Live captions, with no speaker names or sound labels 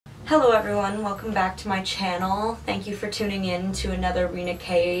Hello everyone, welcome back to my channel. Thank you for tuning in to another Rina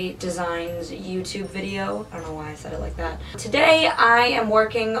K Designs YouTube video. I don't know why I said it like that. Today I am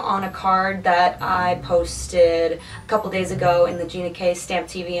working on a card that I posted a couple days ago in the Gina K Stamp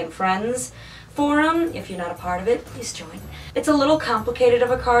TV and Friends forum. If you're not a part of it, please join. It's a little complicated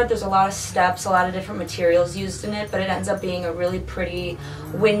of a card. There's a lot of steps, a lot of different materials used in it, but it ends up being a really pretty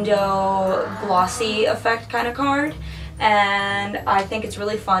window glossy effect kind of card. And I think it's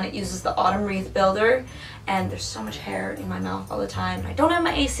really fun. It uses the Autumn Wreath Builder, and there's so much hair in my mouth all the time. I don't have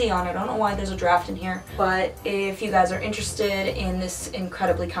my AC on. I don't know why there's a draft in here. But if you guys are interested in this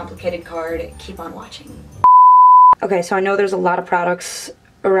incredibly complicated card, keep on watching. Okay, so I know there's a lot of products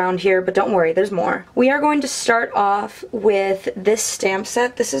around here, but don't worry, there's more. We are going to start off with this stamp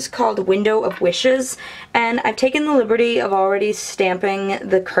set. This is called Window of Wishes, and I've taken the liberty of already stamping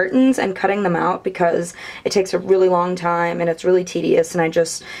the curtains and cutting them out because it takes a really long time and it's really tedious, and I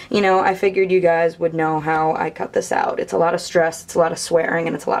just, I figured you guys would know how I cut this out. It's a lot of stress, it's a lot of swearing,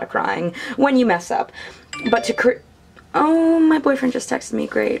 and it's a lot of crying when you mess up. But oh, my boyfriend just texted me.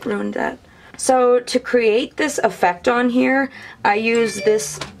 Great, ruined that. So to create this effect on here, I use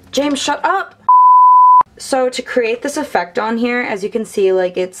this, James, shut up! So to create this effect on here, as you can see,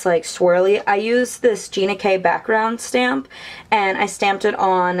 like, it's like swirly, I use this Gina K background stamp, and I stamped it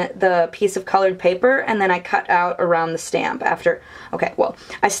on the piece of colored paper, and then I cut out around the stamp after. Okay, well,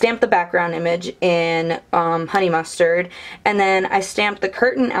 I stamped the background image in honey mustard, and then I stamped the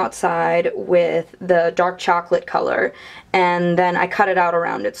curtain outside with the dark chocolate color, and then I cut it out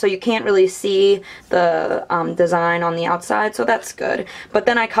around it. So you can't really see the design on the outside, so that's good. But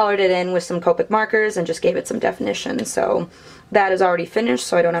then I colored it in with some Copic markers and just gave it some definition. So that is already finished,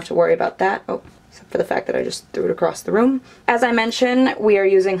 so I don't have to worry about that. Oh, except for the fact that I just threw it across the room. As I mentioned, we are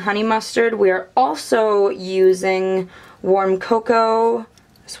using honey mustard. We are also using warm cocoa.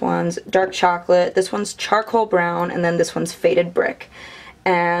 This one's dark chocolate. This one's charcoal brown, and then this one's faded brick.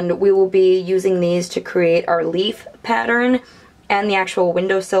 And we will be using these to create our leaf pattern and the actual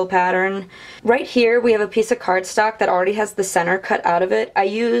windowsill pattern. Right here we have a piece of cardstock that already has the center cut out of it. I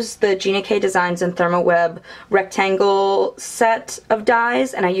use the Gina K Designs and Thermoweb rectangle set of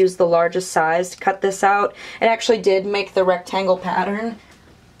dies, and I used the largest size to cut this out. It actually did make the rectangle pattern,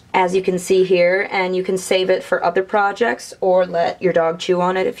 as you can see here, and you can save it for other projects or let your dog chew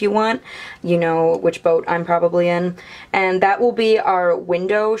on it if you want. You know which boat I'm probably in. And that will be our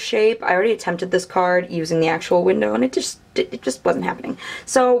window shape. I already attempted this card using the actual window, and it just wasn't happening.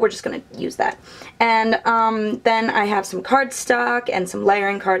 So we're just going to use that. And then I have some cardstock and some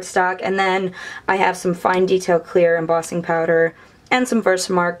layering cardstock, and then I have some fine detail clear embossing powder and some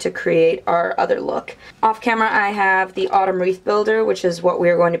Versamark to create our other look. Off camera I have the Autumn Wreath Builder, which is what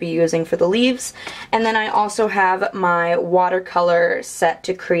we're going to be using for the leaves. And then I also have my watercolor set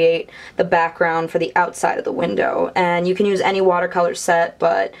to create the background for the outside of the window. And you can use any watercolor set,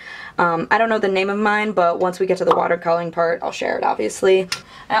 but I don't know the name of mine, but once we get to the watercoloring part, I'll share it, obviously.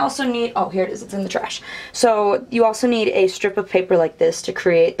 I also need, oh, here it is, it's in the trash. So you also need a strip of paper like this to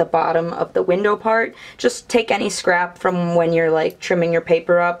create the bottom of the window part. Just take any scrap from when you're like trimming your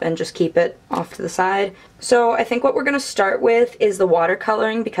paper up and just keep it off to the side. So I think what we're going to start with is the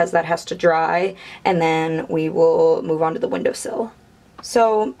watercoloring because that has to dry, and then we will move on to the windowsill.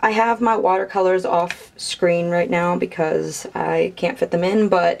 So I have my watercolors off screen right now because I can't fit them in,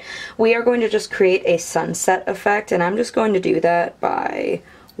 but we are going to just create a sunset effect, and I'm just going to do that by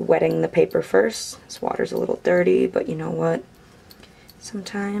wetting the paper first. This water's a little dirty, but you know what?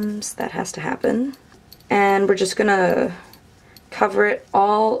 Sometimes that has to happen. And we're just gonna cover it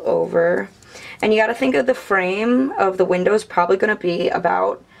all over. And you gotta think of the frame of the window is probably gonna be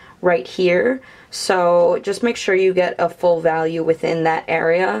about right here, so just make sure you get a full value within that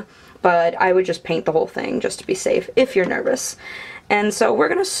area, but I would just paint the whole thing just to be safe if you're nervous. And so we're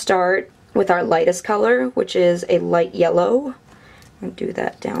gonna start with our lightest color, which is a light yellow. I'm gonna do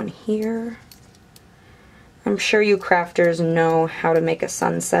that down here. I'm sure you crafters know how to make a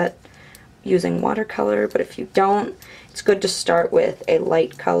sunset using watercolor, but if you don't, it's good to start with a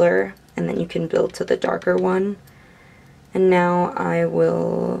light color and then you can build to the darker one. And now I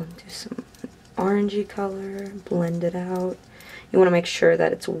will do some orangey color, blend it out. You want to make sure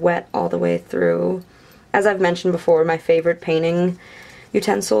that it's wet all the way through. As I've mentioned before, my favorite painting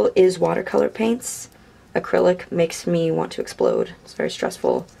utensil is watercolor paints. Acrylic makes me want to explode. It's very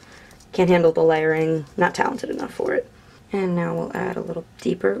stressful. Can't handle the layering, not talented enough for it. And now we'll add a little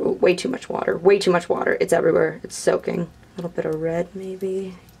deeper. Ooh, way too much water, way too much water. It's everywhere, it's soaking. A little bit of red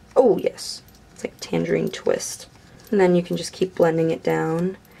maybe. Oh yes, it's like tangerine twist. And then you can just keep blending it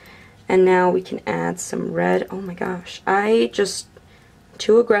down. And now we can add some red. Oh my gosh, I just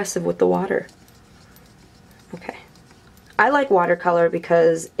too aggressive with the water. Okay. I like watercolor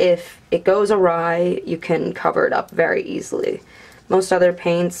because if it goes awry, you can cover it up very easily. Most other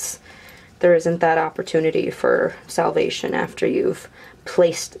paints, there isn't that opportunity for salvation after you've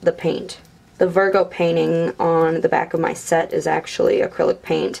placed the paint. The Virgo painting on the back of my set is actually acrylic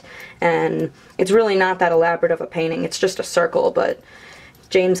paint, and it's really not that elaborate of a painting. It's just a circle, but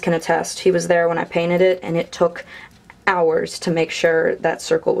James can attest. He was there when I painted it, and it took hours to make sure that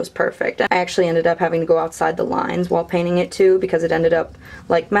circle was perfect. I actually ended up having to go outside the lines while painting it too, because it ended up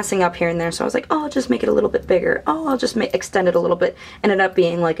like messing up here and there. So I was like, oh, I'll just make it a little bit bigger. Oh, I'll just extend it a little bit. Ended up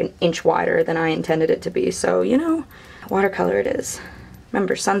being like an inch wider than I intended it to be. So, you know, watercolor it is.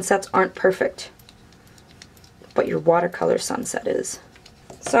 Remember, sunsets aren't perfect, but your watercolor sunset is.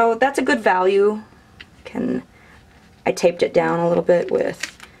 So that's a good value. I taped it down a little bit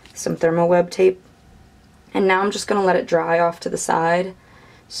with some thermo web tape. And now I'm just going to let it dry off to the side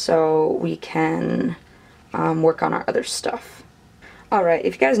so we can work on our other stuff. Alright,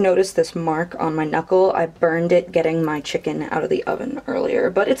 if you guys noticed this mark on my knuckle, I burned it getting my chicken out of the oven earlier,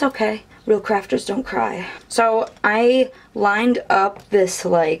 but it's okay. Real crafters don't cry. So I lined up this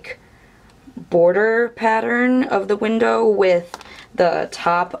like border pattern of the window with the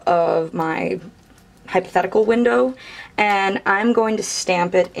top of my hypothetical window, and I'm going to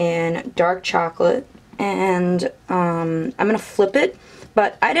stamp it in dark chocolate, and I'm going to flip it,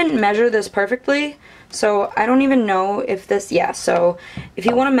 but I didn't measure this perfectly, so I don't even know if this, yeah, so if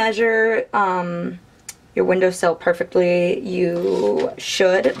you want to measure your windowsill perfectly, you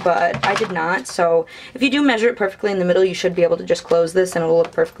should, but I did not, so if you do measure it perfectly in the middle, you should be able to just close this and it'll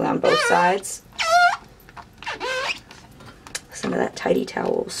look perfectly on both sides. Listen to that tidy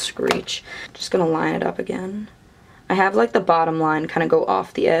towel screech. Just gonna line it up again. I have like the bottom line kind of go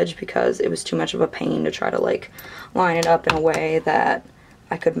off the edge because it was too much of a pain to try to like line it up in a way that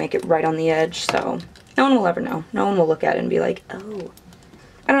I could make it right on the edge, so no one will ever know. No one will look at it and be like, oh.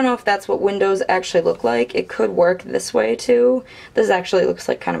 I don't know if that's what windows actually look like. It could work this way too. This actually looks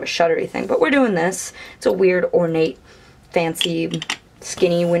like kind of a shuttery thing, but we're doing this. It's a weird, ornate, fancy,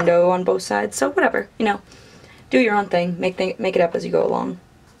 skinny window on both sides, so whatever, you know. Do your own thing. Make it up as you go along.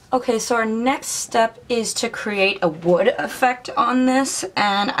 Okay, so our next step is to create a wood effect on this,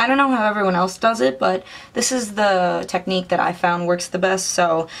 and I don't know how everyone else does it, but this is the technique that I found works the best.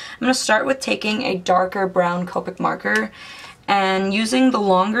 So I'm going to start with taking a darker brown Copic marker and using the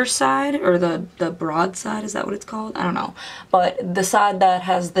longer side, or the broad side, is that what it's called? I don't know. But the side that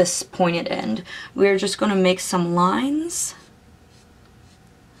has this pointed end, we're just going to make some lines.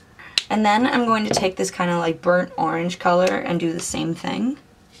 And then I'm going to take this kind of like burnt orange color and do the same thing.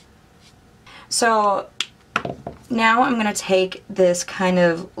 So now I'm going to take this kind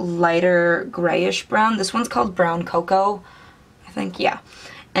of lighter grayish brown. This one's called brown cocoa, I think, yeah.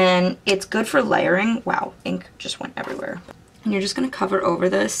 And it's good for layering. Wow, ink just went everywhere. And you're just going to cover over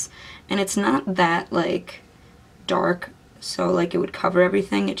this, and it's not that like dark, so like it would cover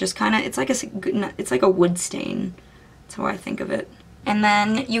everything. It just kind of, it's like a wood stain. That's how I think of it. And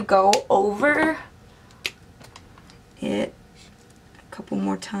then you go over it a couple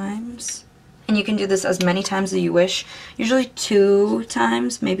more times. And you can do this as many times as you wish. Usually 2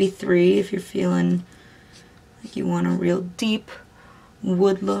 times, maybe 3 if you're feeling like you want a real deep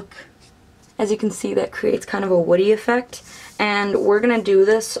wood look. As you can see, that creates kind of a woody effect. And we're going to do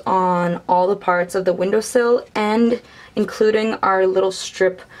this on all the parts of the windowsill and including our little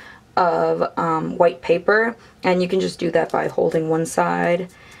strip of white paper. And you can just do that by holding one side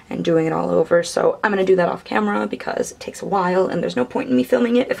and doing it all over. So I'm going to do that off camera because it takes a while and there's no point in me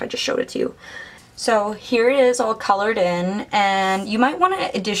filming it if I just showed it to you. So here it is all colored in, and you might want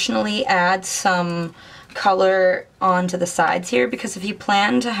to additionally add some color onto the sides here, because if you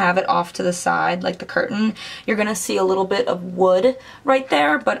plan to have it off to the side like the curtain, you're gonna see a little bit of wood right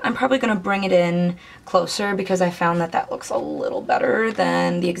there, but I'm probably gonna bring it in closer because I found that that looks a little better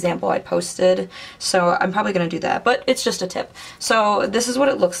than the example I posted, so I'm probably gonna do that, but it's just a tip. So this is what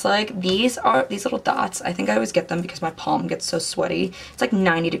it looks like. These are these little dots. I think I always get them because my palm gets so sweaty. It's like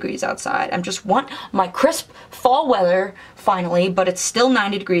 90 degrees outside. I just want my crisp fall weather finally, but it's still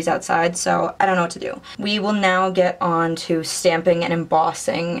 90 degrees outside, so I don't know what to do. We will now get on to stamping and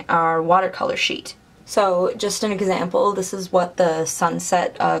embossing our watercolor sheet. So just an example, this is what the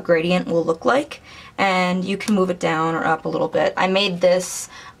sunset gradient will look like, and you can move it down or up a little bit. I made this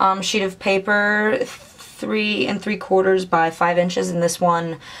sheet of paper 3 3/4 by 5 inches, and this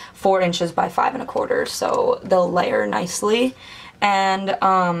one 4 inches by 5 1/4, so they'll layer nicely. And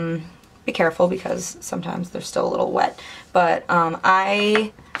be careful because sometimes they're still a little wet, but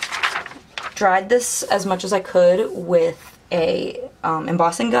I dried this as much as I could with a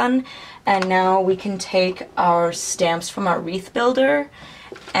embossing gun. And now we can take our stamps from our wreath builder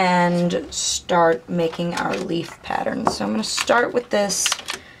and start making our leaf patterns. So I'm going to start with this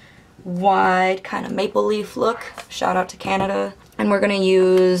wide kind of maple leaf look. Shout out to Canada. And we're going to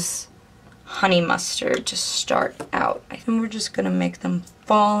use honey mustard to start out. I think we're just going to make them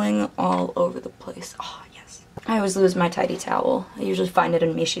falling all over the place. Oh, yes. I always lose my tidy towel. I usually find it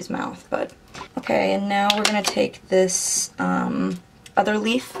in Mishi's mouth, but... Okay, and now we're going to take this other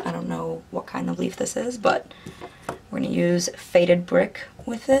leaf. I don't know what kind of leaf this is, but we're going to use faded brick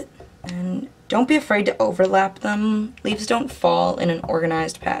with it. And don't be afraid to overlap them. Leaves don't fall in an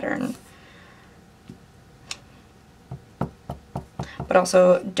organized pattern. But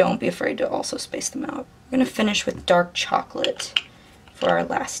also, don't be afraid to also space them out. We're going to finish with dark chocolate for our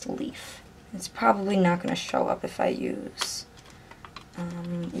last leaf. It's probably not going to show up if I use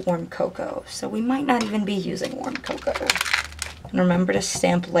warm cocoa, so we might not even be using warm cocoa. And remember to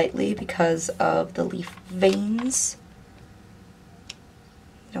stamp lightly because of the leaf veins.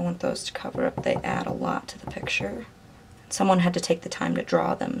 You don't want those to cover up, they add a lot to the picture. Someone had to take the time to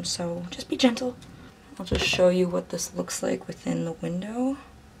draw them, so just be gentle. I'll just show you what this looks like within the window.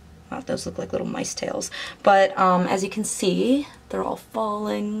 Wow, those look like little mice tails. But as you can see, they're all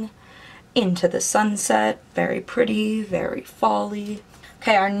falling into the sunset. Very pretty, very fall-y.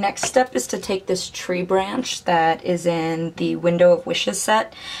 Okay, our next step is to take this tree branch that is in the Window of Wishes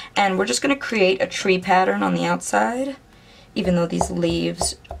set, and we're just going to create a tree pattern on the outside, even though these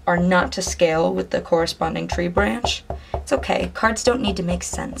leaves are not to scale with the corresponding tree branch. It's okay, cards don't need to make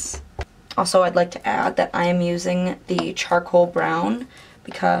sense. Also, I'd like to add that I am using the charcoal brown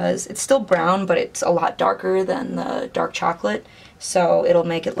because it's still brown, but it's a lot darker than the dark chocolate, so it'll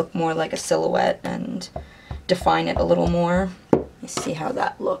make it look more like a silhouette and define it a little more. Let's see how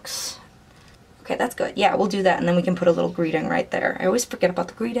that looks. Okay, that's good. Yeah, we'll do that, and then we can put a little greeting right there. I always forget about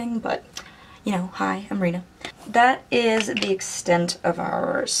the greeting, but, you know, hi, I'm Rina. That is the extent of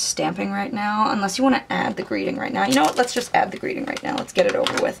our stamping right now, unless you want to add the greeting right now. You know what? Let's just add the greeting right now. Let's get it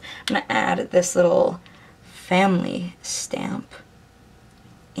over with. I'm going to add this little family stamp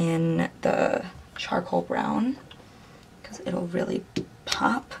in the charcoal brown because it'll really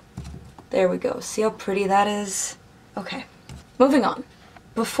pop. There we go. See how pretty that is? Okay. Moving on.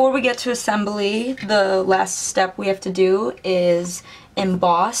 Before we get to assembly, the last step we have to do is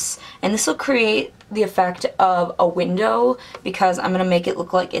emboss, and this will create the effect of a window because I'm going to make it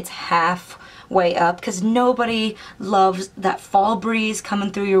look like it's halfway up because nobody loves that fall breeze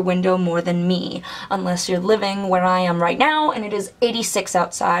coming through your window more than me, unless you're living where I am right now and it is 86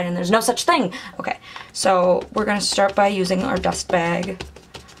 outside and there's no such thing. Okay, so we're going to start by using our dust bag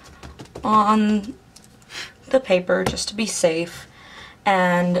on the paper just to be safe,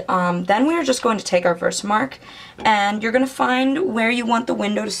 and then we're just going to take our Versamark and you're going to find where you want the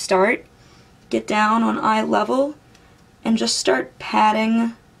window to start, get down on eye level, and just start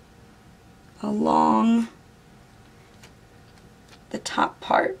patting along the top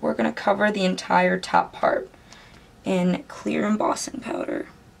part. We're going to cover the entire top part in clear embossing powder.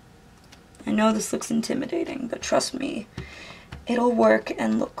 I know this looks intimidating, but trust me, it'll work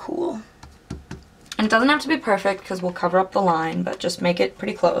and look cool. And it doesn't have to be perfect because we'll cover up the line, but just make it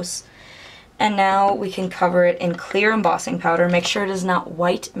pretty close. And now we can cover it in clear embossing powder. Make sure it is not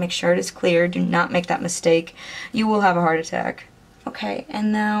white, make sure it is clear. Do not make that mistake. You will have a heart attack. Okay,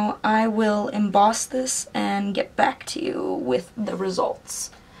 and now I will emboss this and get back to you with the results.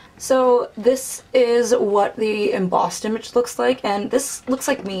 So this is what the embossed image looks like, and this looks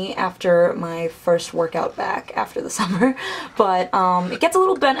like me after my first workout back after the summer, but it gets a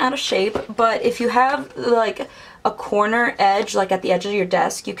little bent out of shape. But if you have like a corner edge, like at the edge of your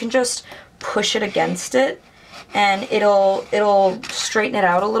desk, you can just push it against it and it'll straighten it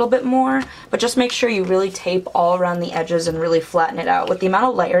out a little bit more, but just make sure you really tape all around the edges and really flatten it out. With the amount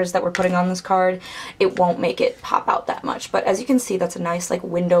of layers that we're putting on this card, it won't make it pop out that much. But as you can see, that's a nice like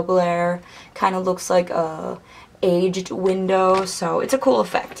window glare, kind of looks like a aged window, so it's a cool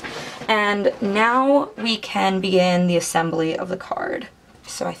effect. And now we can begin the assembly of the card.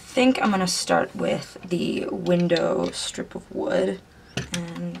 So I think I'm gonna start with the window strip of wood,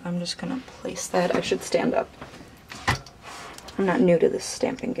 and I'm just gonna place that. I should stand up. I'm not new to this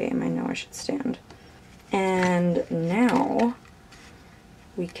stamping game, I know I should stand. And now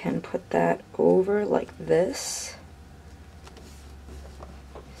we can put that over like this.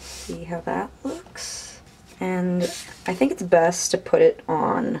 See how that looks? And I think it's best to put it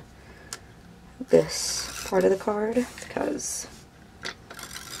on this part of the card because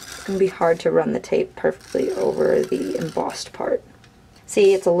it's going to be hard to run the tape perfectly over the embossed part.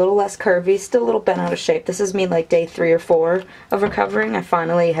 See, it's a little less curvy, still a little bent out of shape. This is me like day 3 or 4 of recovering. I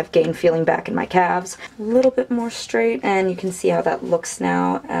finally have gained feeling back in my calves. A little bit more straight, and you can see how that looks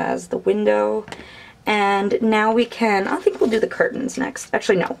now as the window. And now we can, I think we'll do the curtains next.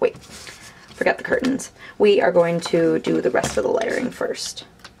 Actually, no, wait. Forget the curtains. We are going to do the rest of the layering first.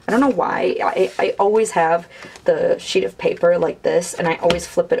 I don't know why. I always have the sheet of paper like this, and I always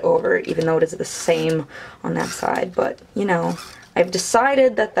flip it over, even though it is the same on that side. But, you know, I've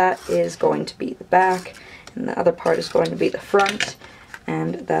decided that that is going to be the back, and the other part is going to be the front,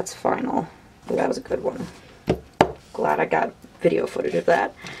 and that's final. Well, that was a good one. Glad I got video footage of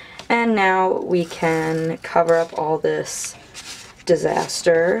that. And now we can cover up all this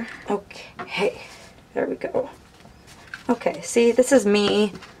disaster. Okay, there we go. Okay, see, this is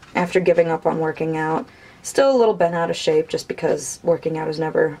me after giving up on working out. Still a little bent out of shape just because working out is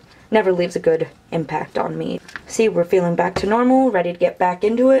never leaves a good impact on me. See, we're feeling back to normal, ready to get back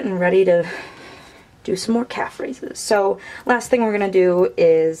into it, and ready to do some more calf raises. So, last thing we're gonna do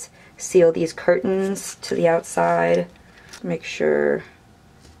is seal these curtains to the outside. Make sure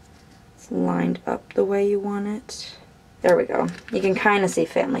it's lined up the way you want it. There we go. You can kind of see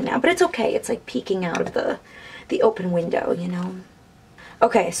family now, but it's okay. It's like peeking out of the open window, you know.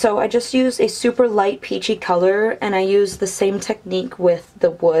 Okay, so I just used a super light peachy color, and I used the same technique with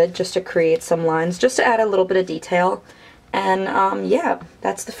the wood just to create some lines, just to add a little bit of detail. And yeah,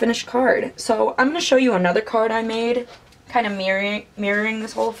 that's the finished card. So I'm going to show you another card I made, kind of mirroring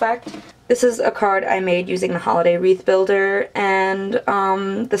this whole effect. This is a card I made using the Holiday Wreath Builder and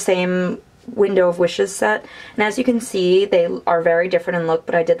the same Window of Wishes set. And as you can see, they are very different in look,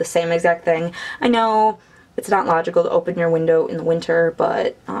 but I did the same exact thing. I know it's not logical to open your window in the winter,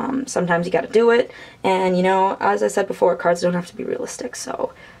 but sometimes you gotta do it. And you know, as I said before, cards don't have to be realistic,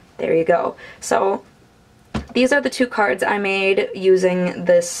 so there you go. So these are the 2 cards I made using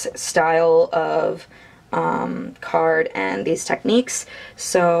this style of card and these techniques.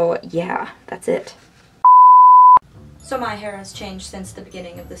 So yeah, that's it. So my hair has changed since the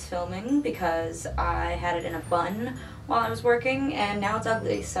beginning of this filming because I had it in a bun while I was working, and now it's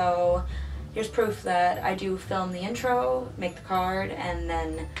ugly. So here's proof that I do film the intro, make the card, and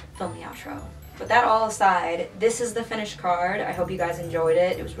then film the outro. But that all aside, this is the finished card. I hope you guys enjoyed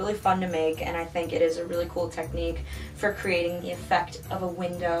it. It was really fun to make, and I think it is a really cool technique for creating the effect of a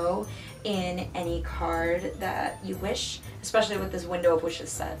window in any card that you wish, especially with this Window of Wishes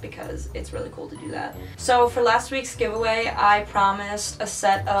set, because it's really cool to do that. So for last week's giveaway, I promised a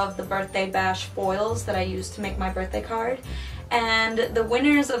set of the Birthday Bash foils that I used to make my birthday card. And the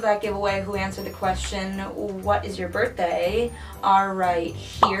winners of that giveaway who answered the question, what is your birthday, are right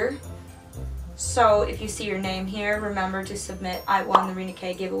here. So if you see your name here, remember to submit I won the Rina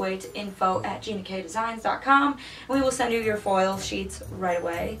K giveaway to info@ginakdesigns.com, and we will send you your foil sheets right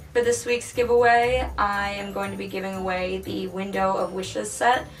away. For this week's giveaway, I am going to be giving away the Window of Wishes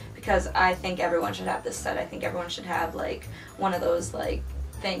set because I think everyone should have this set. I think everyone should have like one of those like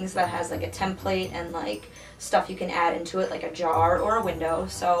things that has like a template and like stuff you can add into it, like a jar or a window.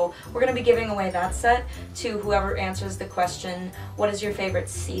 So we're going to be giving away that set to whoever answers the question, what is your favorite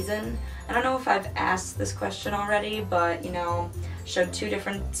season? I don't know if I've asked this question already, but you know, showed 2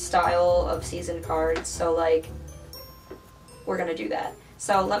 different style of season cards, so like we're gonna do that.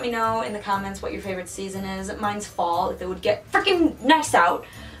 So let me know in the comments what your favorite season is. Mine's fall, if it would get freaking nice out.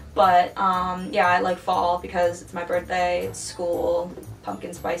 But yeah, I like fall because it's my birthday, it's school,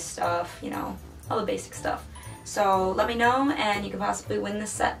 pumpkin spice stuff, you know, all the basic stuff. So let me know and you can possibly win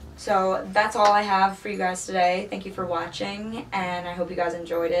this set. So that's all I have for you guys today. Thank you for watching, and I hope you guys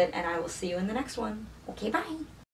enjoyed it, and I will see you in the next one. Okay, bye!